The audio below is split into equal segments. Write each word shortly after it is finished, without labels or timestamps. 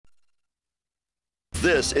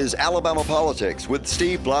This is Alabama Politics with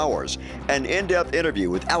Steve Flowers, an in-depth interview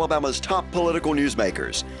with Alabama's top political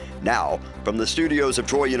newsmakers. Now, from the studios of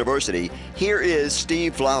Troy University, here is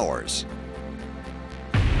Steve Flowers.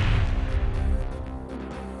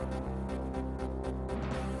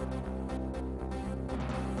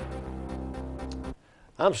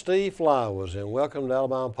 I'm Steve Flowers, and welcome to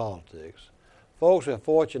Alabama Politics. Folks, we're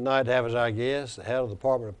fortunate tonight to have as our guest the head of the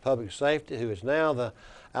Department of Public Safety, who is now the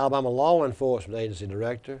Alabama Law Enforcement Agency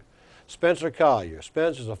Director, Spencer Collier.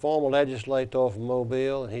 Spencer's a former legislator from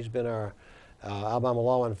Mobile, and he's been our Alabama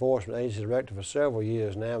Law Enforcement Agency Director for several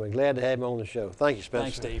years now. We're glad to have him on the show. Thank you, Spencer.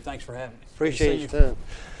 Thanks, Steve. Thanks for having me. Appreciate your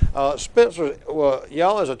time. Spencer, well,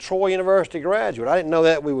 y'all is a Troy University graduate. I didn't know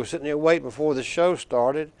that. We were sitting here waiting before the show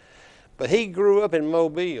started. But he grew up in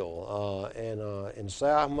Mobile, in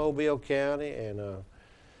South Mobile County, and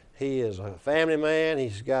he is a family man.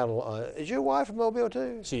 He's got is your wife from Mobile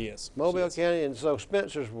too? She is. Mobile County, and so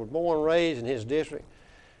Spencer was born and raised in his district.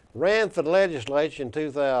 Ran for the legislature in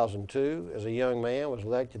 2002 as a young man, was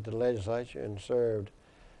elected to the legislature and served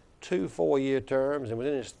 2 4-year terms, and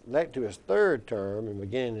was elected to his third term and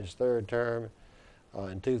beginning his third term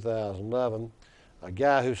in 2011. A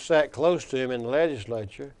guy who sat close to him in the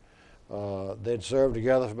legislature. They'd served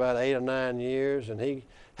together for about 8 or 9 years, and he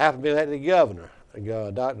happened to be elected governor.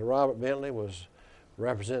 Dr. Robert Bentley was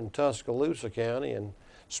representing Tuscaloosa County, and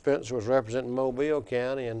Spencer was representing Mobile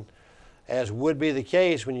County. And as would be the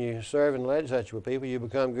case when you serve in the legislature with people, you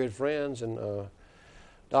become good friends. And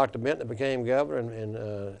Dr. Bentley became governor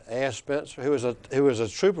and asked Spencer, who was a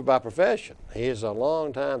trooper by profession. He is a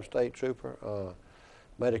longtime state trooper,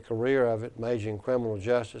 made a career of it, majoring in criminal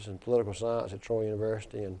justice and political science at Troy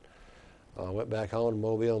University, and went back home to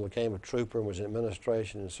Mobile and became a trooper and was in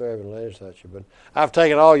administration and served in the legislature. But I've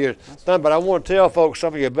taken all your stuff, but I want to tell folks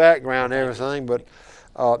some of your background and everything. But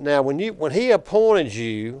now, when he appointed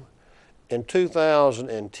you in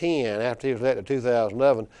 2010, after he was elected in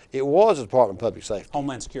 2011, it was the Department of Public Safety.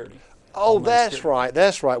 Homeland Security. Oh, that's right.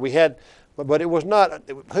 That's right. We had, but it was not.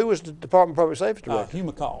 Who was the Department of Public Safety Director? Hugh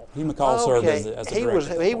McCall. Hugh McCall served as the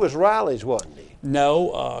director. He was Riley's, wasn't he?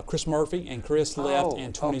 No, Chris Murphy, and Chris left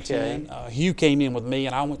in 2010. Okay. Hugh came in with me,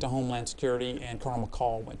 and I went to Homeland Security, and Colonel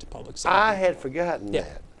McCall went to Public Safety. I had forgotten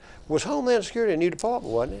that. Was Homeland Security a new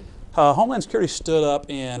department, wasn't it? Homeland Security stood up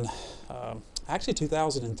in actually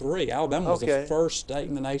 2003. Alabama was the first state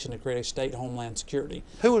in the nation to create a state Homeland Security.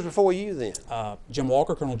 Who was before you then? Jim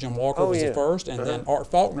Walker, Colonel Jim Walker was the first, and then Art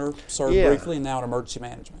Faulkner served briefly, and now in emergency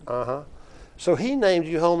management. So he named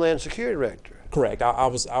you Homeland Security Director. Correct. I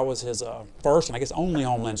was his first and I guess only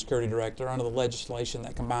Homeland Security Director under the legislation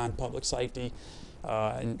that combined public safety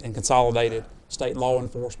and consolidated state law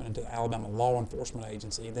enforcement into the Alabama Law Enforcement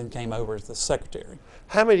Agency. Then came over as the Secretary.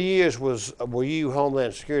 How many years were you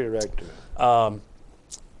Homeland Security Director?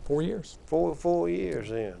 4 years. 4 years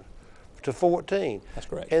then, to 14. That's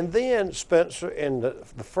correct. And then Spencer, in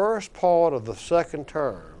the first part of the second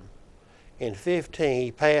term, in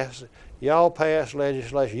 15, y'all passed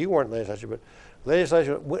legislation. You weren't in the legislature, but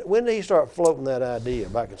legislation. When did he start floating that idea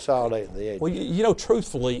about consolidating the agency? Well, you know,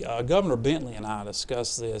 truthfully, Governor Bentley and I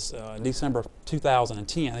discussed this in December of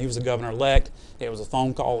 2010. He was the governor-elect. It was a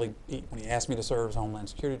phone call when he asked me to serve as Homeland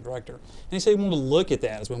Security Director. And he said he wanted to look at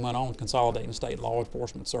that as we went on consolidating state law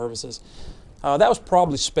enforcement services. That was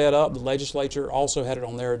probably sped up. The legislature also had it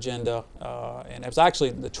on their agenda, and it was actually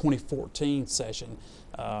the 2014 session.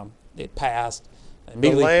 It passed.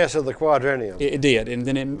 The last of the quadrennium. It did, and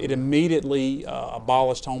then it immediately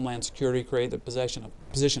abolished Homeland Security, created the position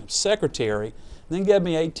of Secretary, and then gave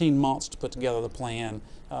me 18 months to put together the plan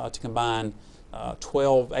to combine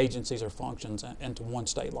 12 agencies or functions into one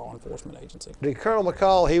state law enforcement agency. Did Colonel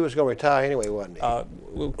McCall, he was going to retire anyway, wasn't he?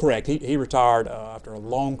 Well, correct. He retired after a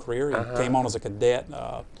long career. He came on as a cadet,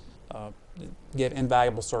 gave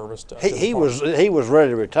invaluable service to he was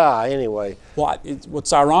ready to retire anyway. Well,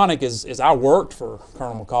 what's ironic is I worked for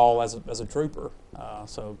Colonel McCall as a trooper,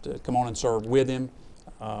 so to come on and serve with him,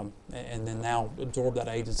 and then now absorb that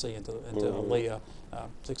agency into ALEA.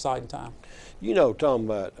 It's an exciting time. You know, talking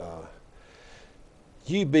about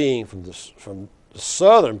you being from the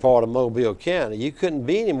southern part of Mobile County, you couldn't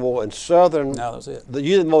be any more in southern. No, that was it.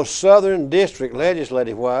 You're the most southern district,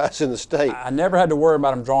 legislative-wise, in the state. I never had to worry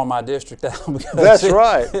about them drawing my district out. That's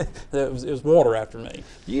right. it was water after me.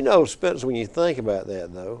 You know, Spencer, when you think about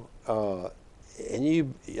that, though,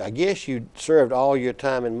 and I guess you served all your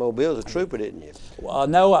time in Mobile as a trooper, didn't you?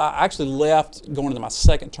 No, I actually left going into my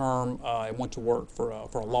second term. I went to work for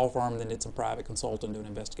a law firm, and then did some private consulting doing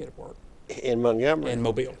investigative work. In Montgomery? In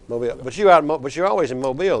Mobile. But you're always in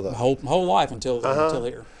Mobile, though. My whole life until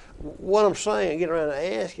here. What I'm saying, getting around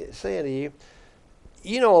to saying to you,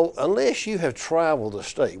 You know, unless you have traveled the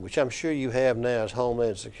state, which I'm sure you have now as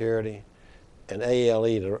Homeland Security and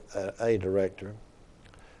ALE director,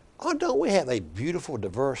 oh, don't we have a beautiful,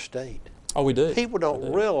 diverse state? Oh, we do. People don't We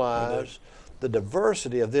do. realize the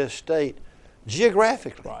diversity of this state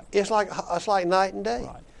geographically. Right. It's like night and day.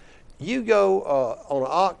 Right. You go on an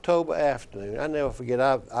October afternoon. I never forget.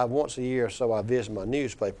 I once a year or so I visit my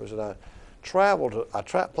newspapers, and I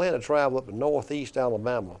plan to travel up to northeast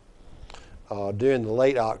Alabama during the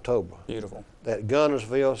late October. Beautiful. That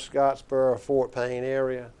Gunnersville, Scottsboro, Fort Payne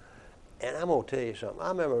area. And I'm gonna tell you something. I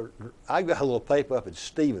remember I got a little paper up in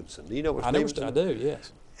Stevenson. Do you know what Stevenson? I do.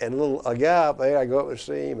 Yes. And a guy up there, I go up and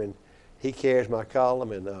see him, and he carries my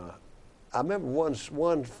column. And I remember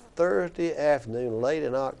one Thursday afternoon, late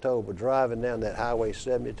in October, driving down that Highway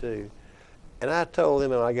 72, and I told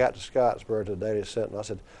him when I got to Scottsboro to the Daily Sentinel, I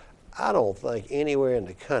said, I don't think anywhere in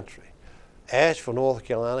the country, Asheville, North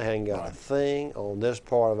Carolina, hadn't got a thing on this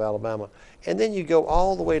part of Alabama. And then you go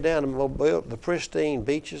all the way down to Mobile, the pristine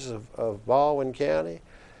beaches of Baldwin County.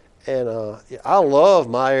 And I love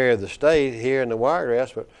my area of the state here in the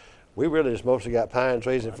Wiregrass, but we really just mostly got pine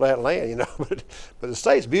trees and flat land, you know. But the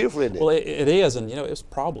state's beautiful, isn't it? Well, it is, and you know, it's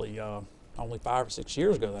probably only 5 or 6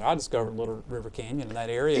 years ago that I discovered Little River Canyon in that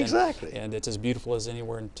area. Exactly. And it's as beautiful as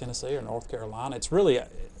anywhere in Tennessee or North Carolina. It's really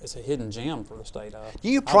it's a hidden gem for the state.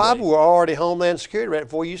 You probably were already Homeland Security right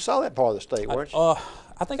before you saw that part of the state, weren't you?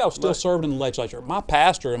 I think I was still serving in the legislature. My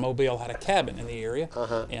pastor in Mobile had a cabin in the area,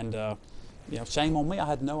 and you know, shame on me, I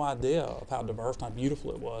had no idea of how diverse and how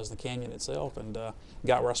beautiful it was, the canyon itself, and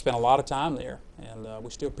got where I spent a lot of time there. And we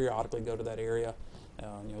still periodically go to that area.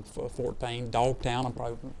 You know, Fort Payne, Dogtown. I'm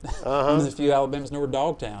probably one of the few Alabamans know where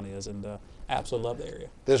Dogtown is, and absolutely love the area.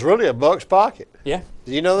 There's really a buck's pocket. Yeah.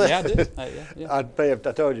 Do you know that? Yeah, I do. Yeah. I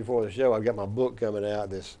told you before the show, I've got my book coming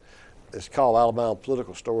out. It's called Alabama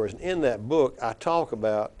Political Stories. And in that book, I talk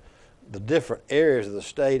about the different areas of the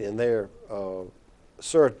state and their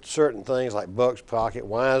certain things like Buck's Pocket.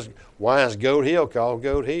 Why is Goat Hill called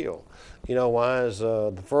Goat Hill? You know, why is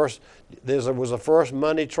there was the first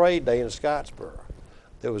Monday trade day in Scottsboro.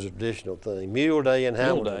 There was a traditional thing. Mule Day in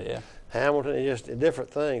Hamilton. Mule Day, yeah. Hamilton, and just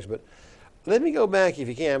different things. But let me go back, if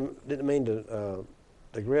you can. Didn't mean to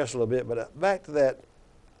digress a little bit, but back to that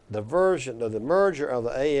the merger of the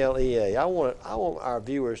ALEA. I want our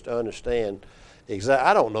viewers to understand exactly.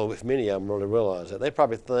 I don't know if many of them really realize that. They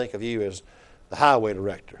probably think of you as the highway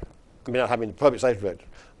director. I mean the public safety director.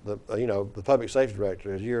 The public safety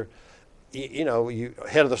director is you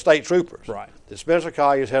head of the state troopers. Right. The Spencer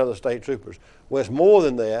Collier is head of the state troopers. Well, it's more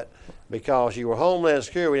than that because you were Homeland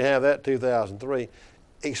Security. We didn't have that in 2003.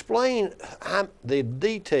 Explain the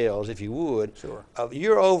details, if you would. Sure.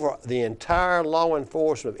 You're over the entire law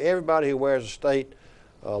enforcement. Everybody who wears a state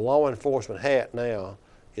law enforcement hat now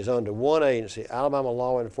is under one agency, Alabama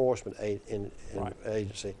Law Enforcement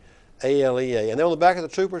Agency, ALEA. And they're on the back of the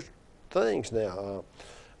troopers' things now.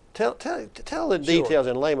 Tell the details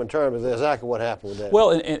in layman terms of exactly what happened with that.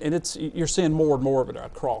 Well, and you're seeing more and more of it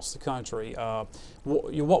across the country.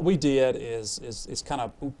 What we did is kind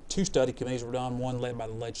of 2 study committees were done, one led by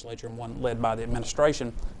the legislature and one led by the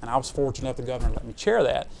administration, and I was fortunate enough the governor let me chair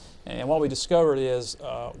that. And what we discovered is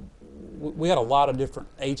we had a lot of different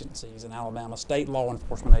agencies in Alabama, state law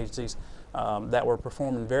enforcement agencies, that were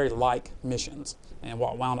performing very like missions. And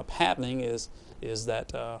what wound up happening is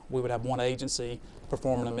that we would have one agency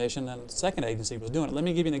performing a mission and the second agency was doing it. Let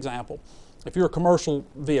me give you an example. If you're a commercial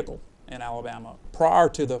vehicle in Alabama, prior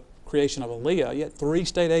to the creation of ALEA, you had 3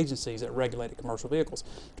 state agencies that regulated commercial vehicles: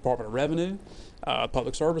 Department of Revenue,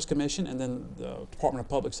 Public Service Commission, and then the Department of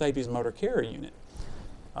Public Safety's Motor Carrier Unit.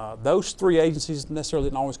 Those 3 agencies necessarily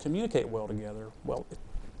didn't always communicate well together. Well, if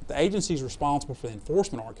the agencies responsible for the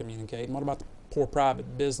enforcement aren't communicating, what about the poor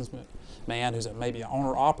private businessman who's maybe an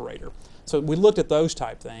owner-operator? So we looked at those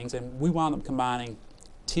type things, and we wound up combining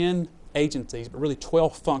 10 agencies, but really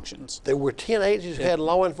 12 functions. There were 10 agencies that had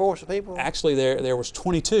law enforcement people? Actually, there was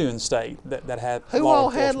 22 in the state that had Who law all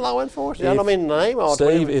enforcement. had law enforcement? I don't mean name all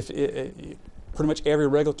Steve, 20. pretty much every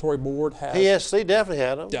regulatory board has. PSC definitely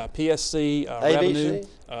had them. PSC, Revenue,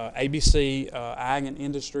 ABC, Ag and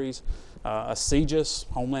Industries, CJIS,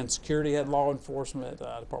 Homeland Security had law enforcement,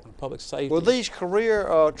 Department of Public Safety. Were these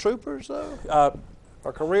career troopers, though?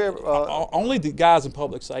 Or career? Only the guys in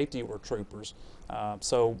public safety were troopers.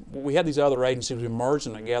 So we had these other agencies, we merged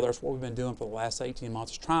them together. That's what we've been doing for the last 18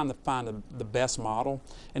 months, is trying to find the best model.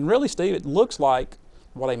 And really, Steve, it looks like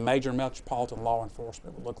what a major metropolitan law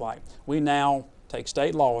enforcement would look like. We now take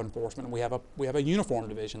state law enforcement, and we have a uniform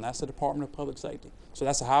division. That's the Department of Public Safety. So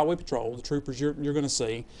that's the Highway Patrol, the troopers you're going to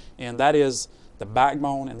see, and that is the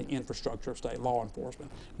backbone and the infrastructure of state law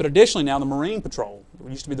enforcement. But additionally, now the Marine Patrol, it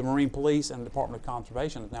used to be the Marine Police and the Department of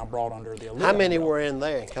Conservation, is now brought under the How many were in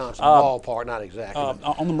there? Ballpark, not exactly.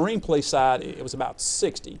 On the Marine Police side, it was about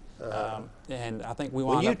 60, and I think we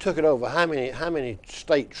wound When you up. took it over, how many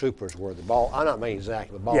state troopers were the ball? I don't mean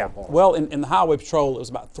exactly the ballpark. Yeah. Well, in the Highway Patrol, it was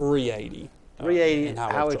about 380. 380 in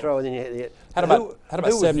Highway Patrol, and then you had about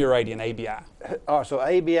 70 or 80 in ABI. Oh, so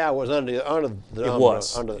ABI was under the It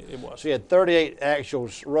was. So you had 38 actual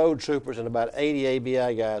road troopers and about 80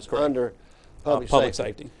 ABI guys under public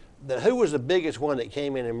safety. Then who was the biggest one that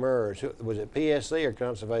came in and merged? Was it PSC or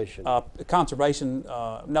Conservation? Conservation,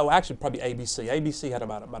 no, actually probably ABC. ABC had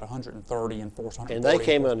about 130 enforcement. And they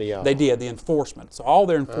came under y'all. They did, the enforcement. So all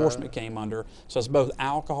their enforcement came under. So it's both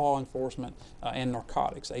alcohol enforcement and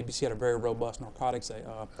narcotics. ABC had a very robust narcotics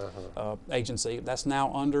agency. That's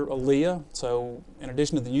now under ALEA. So in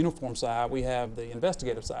addition to the uniform side, we have the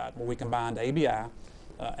investigative side where we combined ABI,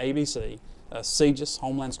 ABC, CGIS,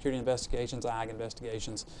 Homeland Security Investigations, AG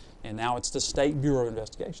Investigations, and now it's the State Bureau of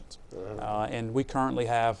Investigations. And we currently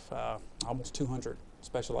have almost 200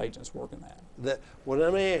 special agents working that. Well,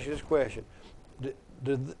 let me ask you this question.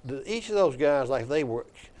 Did each of those guys, like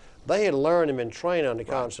they had learned and been trained under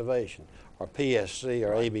Conservation or PSC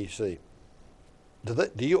or ABC?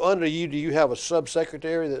 Do you have a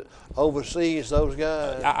subsecretary that oversees those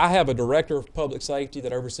guys? I have a director of public safety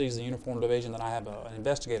that oversees the uniform division, and I have an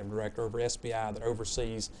investigative director over SBI that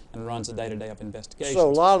oversees and runs the day-to-day of investigations.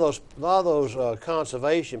 So a lot of those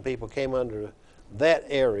conservation people came under that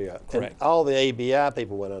area. Correct. And all the ABI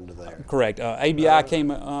people went under there. Correct. ABI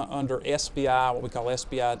came under SBI, what we call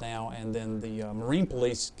SBI now, and then the Marine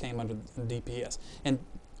Police came under DPS. And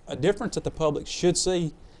a difference that the public should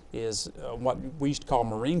see is what we used to call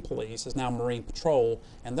Marine Police is now Marine Patrol,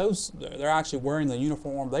 and they're actually wearing the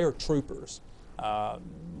uniform. They are troopers.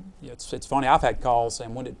 It's funny, I've had calls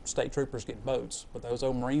saying, when did state troopers get boats? But those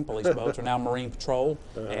old Marine Police boats are now Marine Patrol,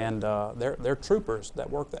 and they're troopers that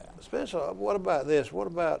work that. Spencer, what about this? What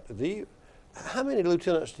about, how many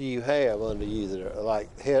lieutenants do you have under you that are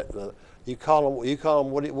like head? You call them, what do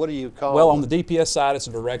you call them? Well, on the DPS side, it's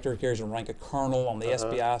a director, carries the rank of colonel. On the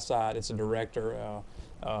SBI side, it's a director,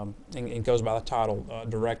 and goes by the title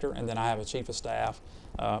director. And then I have a chief of staff.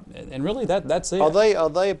 And really, that's it. Are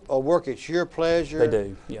they work at your pleasure? They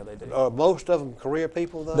do. Yeah, they do. Are most of them career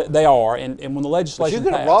people, though? They are. And when the legislation But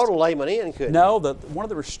you could have brought a layman in, couldn't you? No, one of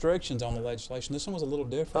the restrictions on the legislation, this one was a little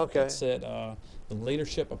different. Okay. It said the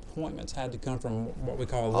leadership appointments had to come from what we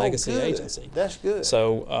call a legacy agency. That's good.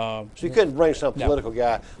 So you couldn't bring some political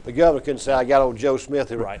guy. The governor couldn't say, I got old Joe Smith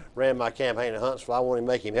who ran my campaign in Huntsville. I want to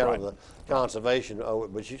make him head of the conservation.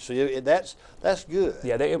 That's good.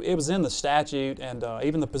 Yeah, it was in the statute, and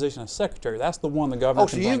even the position of secretary. That's the one the governor. Oh,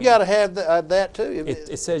 so you've got to have that too.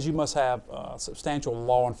 It says you must have substantial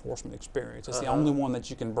law enforcement experience. It's the only one that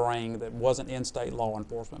you can bring that wasn't in state law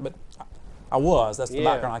enforcement. But I was. That's the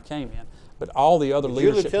background I came in. But all the other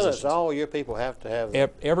leadership positions, all your people have to have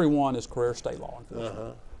that. Everyone is career state law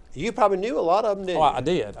enforcement. You probably knew a lot of them, didn't you? I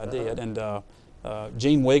did. And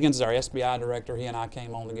Gene Wiggins is our SBI director. He and I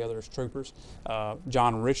came on together as troopers.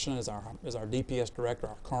 John Richardson is our DPS director,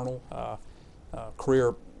 our colonel,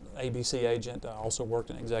 career ABC agent, also worked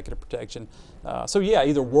in executive protection. So yeah,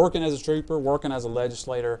 either working as a trooper, working as a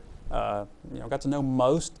legislator, got to know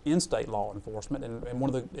most in-state law enforcement, and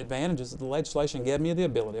one of the advantages of the legislation gave me the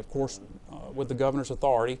ability, of course, with the governor's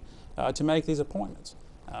authority, to make these appointments.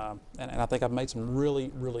 And I think I've made some really,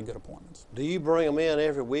 really good appointments. Do you bring them in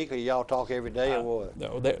every week, or y'all talk every day, or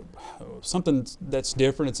what? Something that's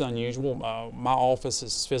different, it's unusual. My office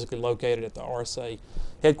is physically located at the RSA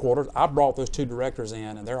headquarters. I brought those two directors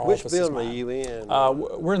in, and their office is mine. Which building are you in?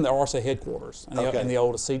 We're in the RSA headquarters, in the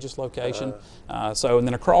old CGIS location. And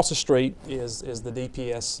then across the street is the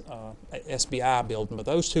DPS SBI building. But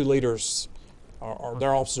those two leaders,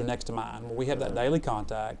 their offices are next to mine, where we have that daily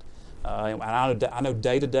contact. And I know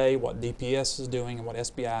day to day what DPS is doing and what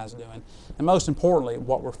SBI is doing. And most importantly,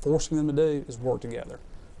 what we're forcing them to do is work together.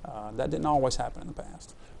 That didn't always happen in the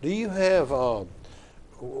past. Do you have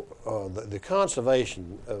the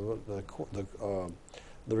conservation, the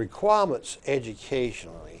requirements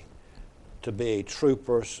educationally to be a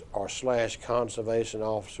trooper or / conservation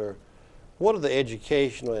officer? What are the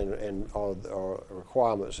educational and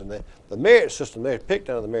requirements? And the merit system, they're picked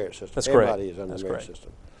under the merit system. That's Everybody correct. is under That's the merit correct.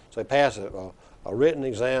 system. So they pass a a written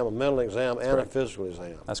exam, a mental exam, and a physical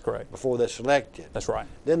exam. That's correct. Before they're selected. That's right.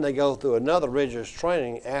 Then they go through another rigorous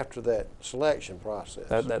training after that selection process.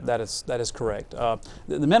 That is correct. The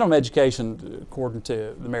minimum education, according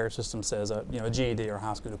to the merit system, says a GED or a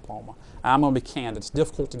high school diploma. I'm going to be candid. It's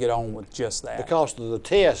difficult to get on with just that. Because of the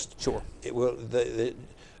test. Sure. It will.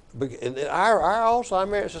 Our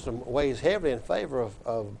merit system weighs heavily in favor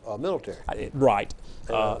of military. Right.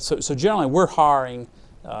 So generally, we're hiring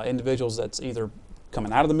individuals that's either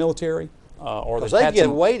coming out of the military or they get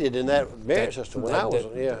weighted in that merit system.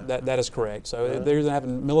 That is correct. So they're either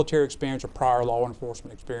having military experience or prior law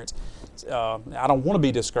enforcement experience. I don't want to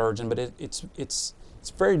be discouraging, but it's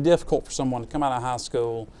very difficult for someone to come out of high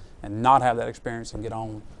school and not have that experience and get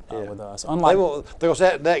on with us. Unlike because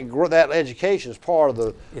that education is part of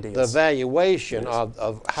the evaluation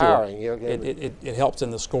of hiring. Sure. It helps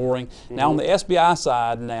in the scoring. Now on the SBI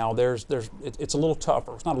side, now it's a little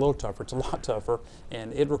tougher. It's not a little tougher. It's a lot tougher,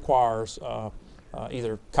 and it requires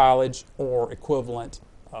either college or equivalent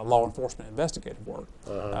law enforcement investigative work.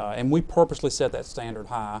 And we purposely set that standard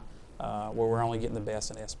high, where we're only getting the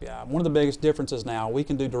best in SBI. One of the biggest differences now, we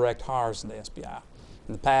can do direct hires in the SBI.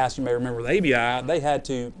 In the past, you may remember with ABI, they had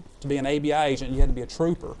to be an ABI agent, you had to be a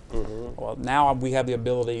trooper. Well, now we have the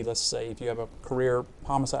ability, let's say, if you have a career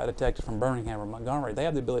homicide detective from Birmingham or Montgomery, they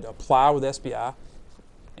have the ability to apply with SBI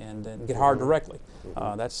and get hired directly.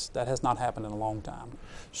 That has not happened in a long time.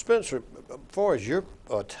 Spencer, as far as your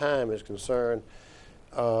time is concerned,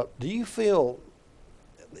 do you feel,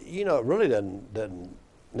 it really doesn't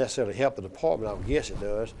necessarily help the department, I would guess it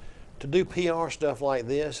does, to do PR stuff like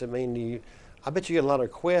this? I mean, I bet you get a lot of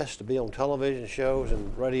requests to be on television shows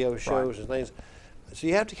and radio shows and things. So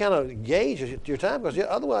you have to kind of gauge your time, because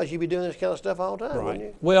otherwise you'd be doing this kind of stuff all the time, wouldn't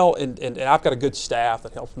you? Well, and I've got a good staff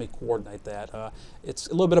that helps me coordinate that. It's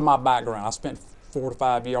a little bit of my background. I spent 4 to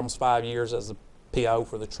 5 years, almost 5 years as a PO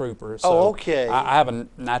for the troopers. So okay. I have a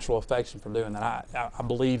natural affection for doing that. I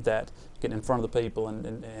believe that getting in front of the people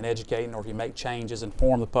and educating, or if you make changes,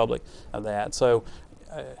 inform the public of that. So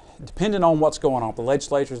depending on what's going on, if the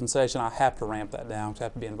legislature's in session, I have to ramp that down, because I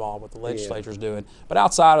have to be involved with what the legislature's doing. But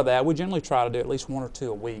outside of that, we generally try to do at least 1 or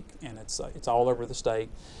 2 a week, and it's all over the state.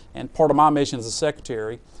 And part of my mission as a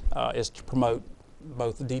secretary is to promote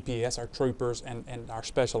both the DPS, our troopers, and our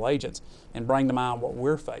special agents, and bring to mind what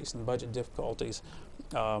we're facing, budget difficulties,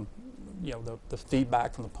 the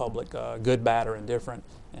feedback from the public, good, bad, or indifferent.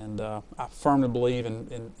 And I firmly believe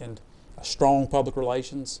in strong public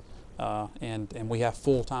relations. And we have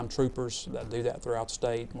full-time troopers that do that throughout the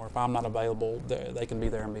state, where if I'm not available, they can be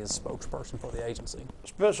there and be a spokesperson for the agency.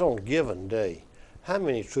 Especially on a given day, how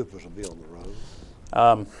many troopers will be on the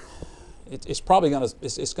road? It's probably going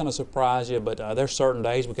to surprise you, but there's certain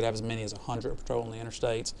days we could have as many as 100 patrolling the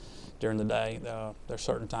interstates during the day. There's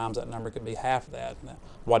certain times that number could be half of that. Now,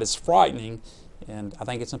 what is frightening, and I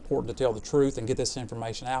think it's important to tell the truth and get this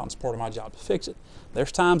information out, and it's part of my job to fix it.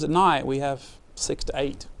 There's times at night we have 6 to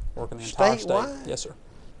 8 working the entire state. Yes, sir.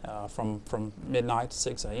 From midnight to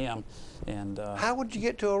 6 a.m. And how would you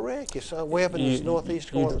get to a wreck? It's way up in the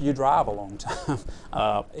northeast corner. You drive a long time.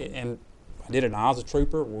 And I did it when I was a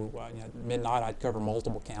trooper. At midnight, I'd cover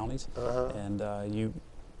multiple counties, and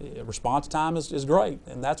response time is great,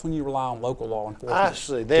 and that's when you rely on local law enforcement. I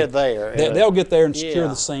see. They're there. They'll get there and secure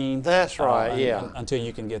the scene. That's right, until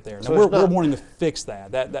you can get there. Now, we're wanting to fix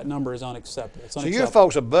that. That number is unacceptable. So your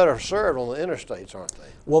folks are better served on the interstates, aren't they?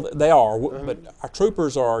 Well, they are, but our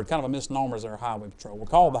troopers are kind of a misnomer as our highway patrol. We're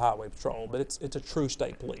called the highway patrol, but it's a true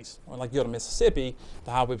state police. Like you go to Mississippi,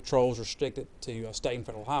 the highway patrol is restricted to state and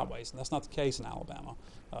federal highways, and that's not the case in Alabama.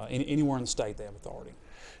 Anywhere in the state, they have authority.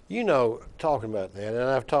 Talking about that, and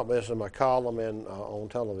I've talked about this in my column and on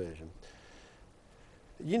television.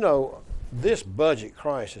 This budget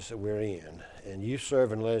crisis that we're in, and you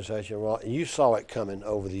serve in the legislature, you saw it coming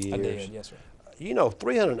over the years. I did, yes, sir.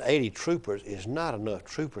 380 troopers is not enough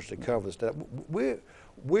troopers to cover the state.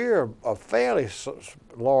 We're a fairly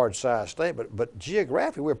large size state, but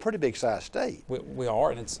geographically we're a pretty big size state. We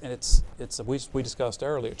are, and it's we discussed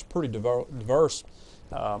earlier. It's pretty diverse.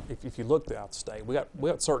 If you look throughout the state, we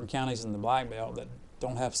got certain counties in the Black Belt that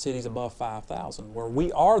don't have cities above 5,000, where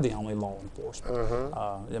we are the only law enforcement.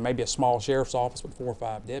 There may be a small sheriff's office with 4 or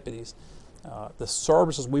 5 deputies. The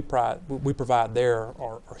services we provide there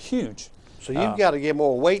are huge. So you've got to give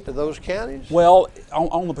more weight to those counties? Well,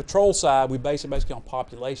 on the patrol side, we base it basically on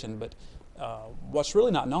population, but what's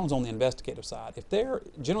really not known is on the investigative side. If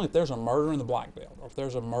there's a murder in the Black Belt, or if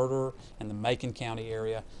there's a murder in the Macon County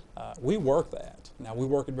area, we work that. Now, we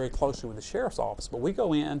work it very closely with the sheriff's office, but we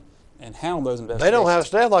go in and handle those investigations. They don't have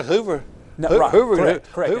staff like Hoover. No, Who, right, who would, correct,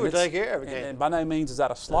 who, correct. who And would it's- take care of it? And by no means is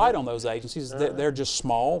that a slight on those agencies. They're just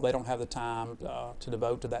small. They don't have the time to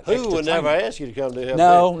devote to that. Who extra would never training. ask you to come to help?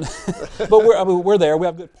 No, but we're there. We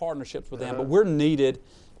have good partnerships with them, but we're needed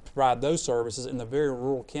to provide those services in the very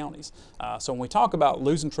rural counties. So when we talk about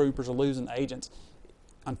losing troopers or losing agents,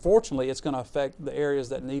 unfortunately, it's going to affect the areas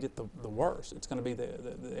that need it the worst. It's going to be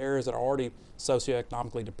the areas that are already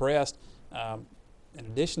socioeconomically depressed. In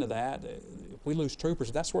addition to that, if we lose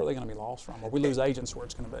troopers, that's where they're going to be lost from, or we lose agents where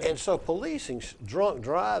it's going to be. And so policing drunk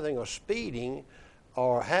driving or speeding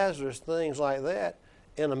or hazardous things like that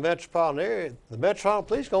in the metropolitan area, the Metropolitan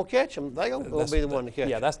Police going to catch them. They're going to be the one to catch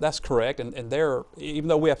them. Yeah, that's correct. And they're, even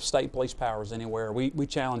though we have state police powers anywhere, we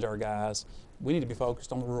challenge our guys. We need to be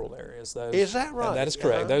focused on the rural areas. Is that right? That is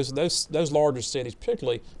correct. Those larger cities,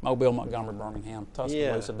 particularly Mobile, Montgomery, Birmingham,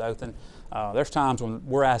 Tuscaloosa, Dothan, there's times when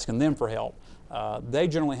we're asking them for help. They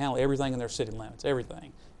generally handle everything in their city limits,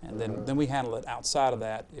 everything. And then we handle it outside of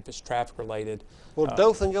that if it's traffic related. Will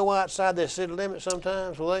Dothan go outside their city limits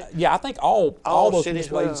sometimes? Will they? Yeah, I think all those cities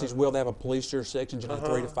municipal agencies will. They have a police jurisdiction, 3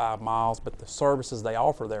 to 5 miles, but the services they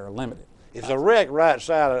offer there are limited. If it's a wreck right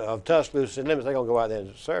side of Tuscaloosa city limits, they're going to go out there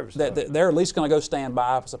and service it. They're at least going to go stand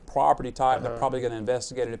by. If it's a property type, they're probably going to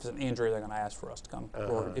investigate it. If it's an injury, they're going to ask for us to come,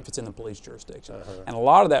 or if it's in the police jurisdiction. And a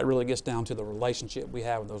lot of that really gets down to the relationship we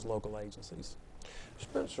have with those local agencies.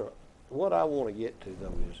 Spencer, what I want to get to,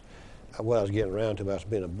 though, is what I was getting around to about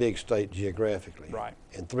being a big state geographically. Right.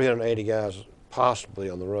 And 380 guys possibly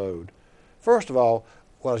on the road. First of all,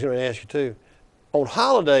 what I was going to ask you, too, on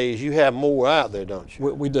holidays, you have more out there, don't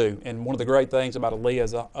you? We do. And one of the great things about ALEA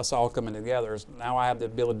is us all coming together is now I have the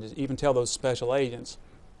ability to even tell those special agents,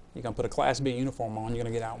 you're going to put a Class B uniform on, you're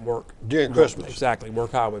going to get out and work. During Christmas. Exactly,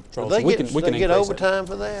 work highway patrol. Do they we get, can get increase overtime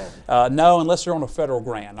for that? No, unless they're on a federal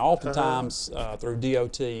grant. Oftentimes, through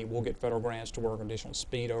DOT, we'll get federal grants to work additional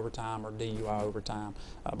speed overtime or DUI overtime.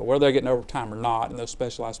 But whether they're getting overtime or not, in those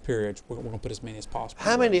specialized periods, we're going to put as many as possible.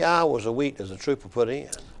 How many hours a week does a trooper put in?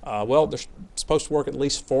 Well, they're supposed to work at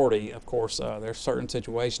least 40. Of course, there's certain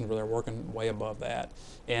situations where they're working way above that.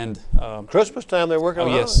 And Christmas time, they're working on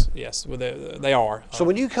yes, well, they are. So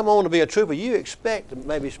when you come on to be a trooper, you expect to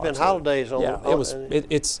maybe spend holidays on. Yeah,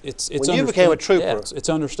 it's when you became a trooper, yeah, it's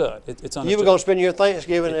understood. It's understood. You were going to spend your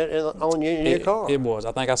Thanksgiving in your car. It was.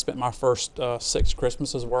 I think I spent my first 6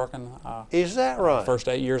 Christmases working. Is that right? First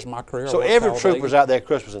 8 years of my career. So every trooper's out there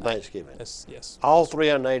Christmas and Thanksgiving. Yes. All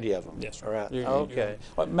 380 of them. Yes, are out. Okay. Okay.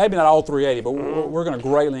 Well, maybe not all 380, but we're going to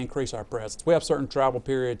greatly increase our presence. We have certain travel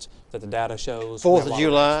periods that the data shows. 4th of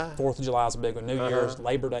July. 4th of July is a big one. New Year's,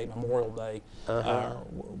 Labor Day, Memorial Day.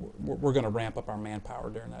 We're going to ramp up our manpower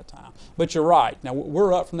during that time. But you're right. Now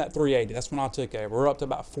we're up from that 380. That's when I took over. We're up to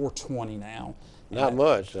about 420 now. Not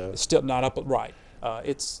much. It's still not up right.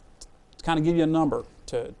 It's to kind of give you a number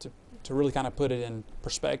to really kind of put it in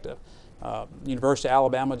perspective. University of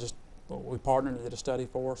Alabama we partnered and did a study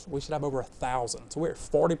for us. We should have over 1,000. So we're at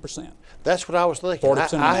 40%. That's what I was thinking.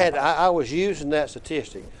 40%. I was using that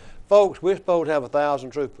statistic. Folks, we're supposed to have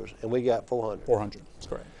 1,000 troopers, and we got 400. 400. That's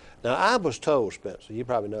correct. Now, I was told, Spencer, you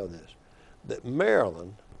probably know this, that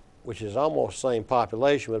Maryland, which is almost the same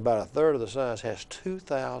population, but about a third of the size, has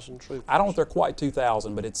 2,000 troopers. I don't know if they're quite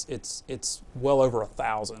 2,000, but it's well over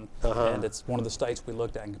 1,000, and it's one of the states we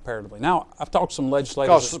looked at comparatively. Now, I've talked to some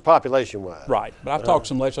legislators. Because population-wise. Right, but I've talked to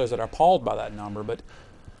some legislators that are appalled by that number, but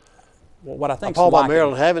what I think appalled by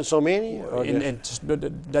Maryland having so many? And just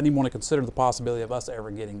doesn't even want to consider the possibility of us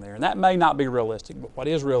ever getting there. And that may not be realistic, but what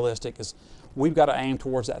is realistic is we've got to aim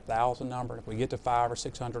towards that 1,000 number. If we get to 500 or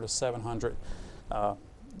 600 or 700,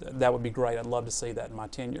 that would be great. I'd love to see that in my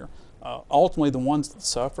tenure. Ultimately, the ones that's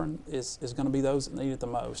suffering is going to be those that need it the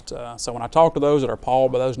most. So when I talk to those that are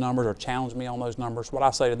appalled by those numbers or challenge me on those numbers, what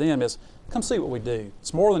I say to them is, come see what we do.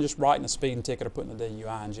 It's more than just writing a speeding ticket or putting a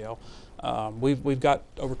DUI in jail. We've got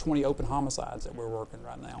over 20 open homicides that we're working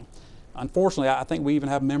right now. Unfortunately, I think we even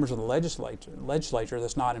have members of the legislature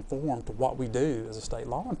that's not informed to what we do as a state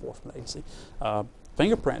law enforcement agency.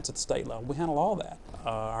 Fingerprints at the state level, we handle all that.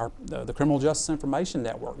 The Criminal Justice Information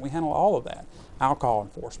Network, we handle all of that. Alcohol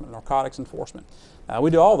enforcement, narcotics enforcement.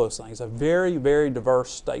 We do all those things. A very, very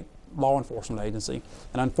diverse state law enforcement agency.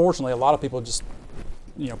 And unfortunately, a lot of people just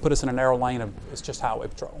put us in a narrow lane of it's just highway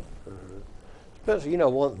patrol. Spencer,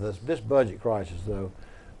 this budget crisis, though,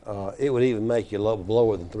 it would even make you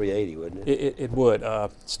lower than 380, wouldn't it? It would,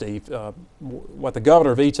 Steve. What the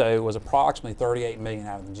governor vetoed was approximately $38 million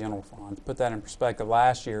out of the general fund. To put that in perspective,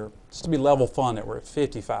 last year, just to be level funded, we're at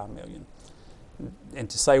 $55 million. And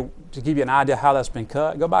to give you an idea how that's been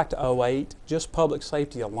cut, go back to 2008. Just public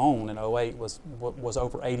safety alone in 2008 was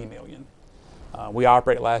over $80 million. We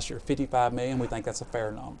operated last year at 55 million. We think that's a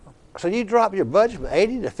fair number. So you dropped your budget from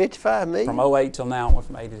 80 to 55 million? From 08 till now, it went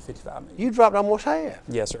from 80 to 55 million. You dropped almost half.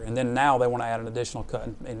 Yes, sir. And then now they want to add an additional cut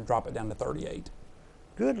and drop it down to 38.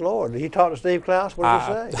 Good Lord. Did you talk to Steve Klaus?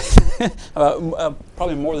 What did he say?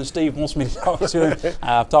 Probably more than Steve wants me to talk to him.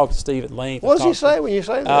 I've talked to Steve at length. What does he say when you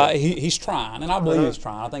say that? He's trying, and I believe he's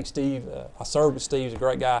trying. I think Steve, I served with Steve, he's a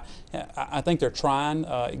great guy. I think they're trying.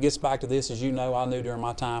 It gets back to this, as you know, I knew during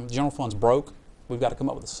my time, the general fund's broke. We've got to come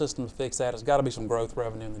up with a system to fix that. There's got to be some growth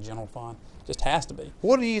revenue in the general fund. Just has to be.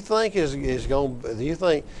 What do you think is going? Do you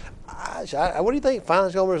think? What do you think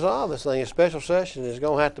finally's going to resolve this thing? A special session is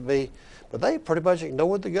going to have to be, but they pretty much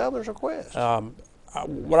ignored the governor's request.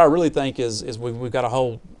 What I really think is we've got to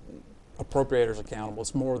hold appropriators accountable.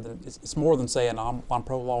 It's more than saying I'm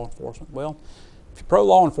pro law enforcement. Well, if you're pro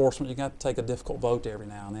law enforcement, you got to take a difficult vote every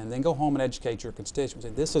now and then. Then go home and educate your constituency.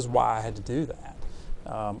 This is why I had to do that.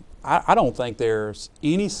 I don't think there's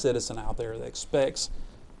any citizen out there that expects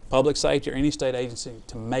public safety or any state agency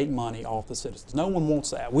to make money off the citizens. No one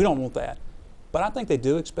wants that. We don't want that. But I think they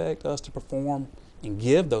do expect us to perform and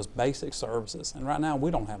give those basic services. And right now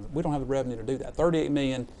we don't have the revenue to do that. 38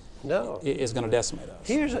 million is going to decimate us.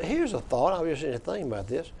 Here's a thought. I was just thinking about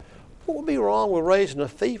this. What would be wrong with raising a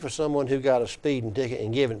fee for someone who got a speeding ticket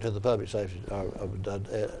and giving it to the public safety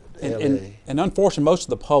and unfortunately, most of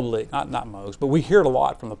the public, not most, but we hear it a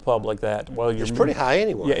lot from the public that, well, it's pretty high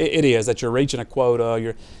anyway. Yeah, it is, that you're reaching a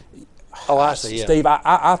quota. I see. Yeah. Steve,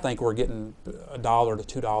 I think we're getting $1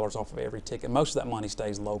 to $2 off of every ticket. Most of that money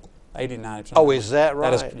stays local, 80 to 90%. Oh, is that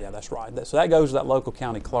right? Yeah, that's right. So that goes to that local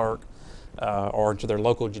county clerk or to their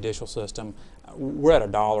local judicial system. We're at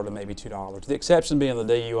 $1 to maybe $2. The exception being the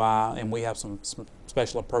DUI, and we have some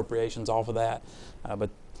special appropriations off of that. But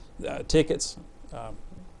tickets,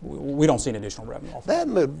 we don't see an additional revenue off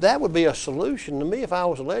of that would be a solution to me if I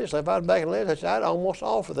was a legislator. If I was back in the legislature, I'd almost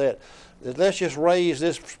offer that. Let's just raise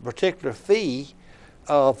this particular fee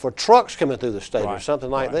for trucks coming through the state, or something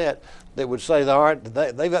like that. That would say they're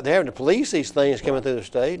having to police these things coming through the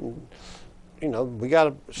state, and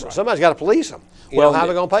somebody's got to police them. How are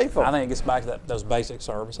they going to pay for them? I think it gets back to those basic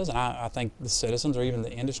services, and I think the citizens or even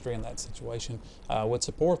the industry in that situation would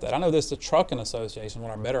support that. I know the trucking association,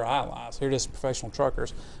 one of our better allies, they're just professional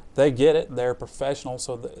truckers. They get it, they're professional,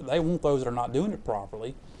 so they want those that are not doing it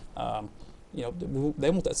properly. They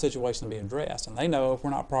want that situation to be addressed, and they know if we're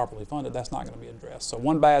not properly funded, that's not going to be addressed. So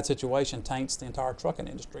one bad situation taints the entire trucking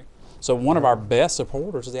industry. So one of our best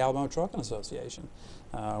supporters is the Alabama Trucking Association.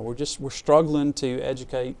 We're struggling to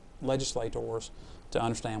educate legislators to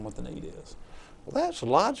understand what the need is. Well, that's a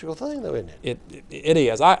logical thing, though, isn't it? It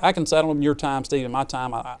is. I can settle in your time, Steve. In my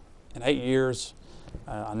time, in 8 years,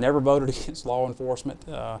 I never voted against law enforcement.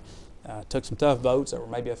 Took some tough votes that were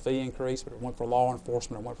maybe a fee increase, but it went for law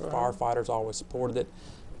enforcement, it went for firefighters, always supported it.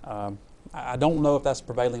 I don't know if that's the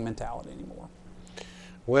prevailing mentality anymore.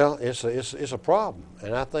 Well, it's a problem,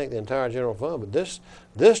 and I think the entire general fund, but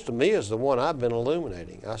this to me is the one I've been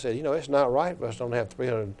illuminating. I said, it's not right for us to have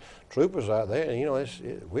 300 troopers out there,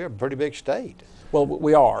 and we're a pretty big state. Well,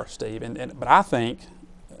 we are, Steve, but I think,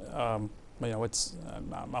 I'm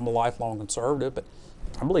a lifelong conservative, but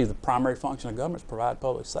I believe the primary function of government is to provide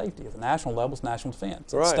public safety. At the national level, it's national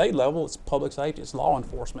defense. At the state level, it's public safety, it's law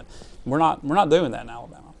enforcement. We're not doing that in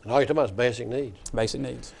Alabama. And all you're talking about is basic needs. Basic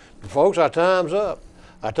needs. Folks, our time's up.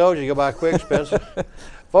 I told you to go by quick, Spencer.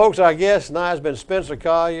 Folks, our guest tonight has been Spencer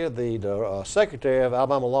Collier, the Secretary of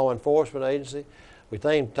Alabama Law Enforcement Agency. We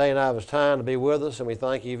thank him taking out of his time to be with us, and we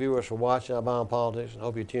thank you viewers for watching Alabama Politics, and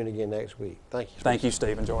hope you tune again next week. Thank you, Spencer. Thank you,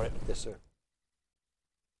 Steve. Enjoy it. Yes, sir.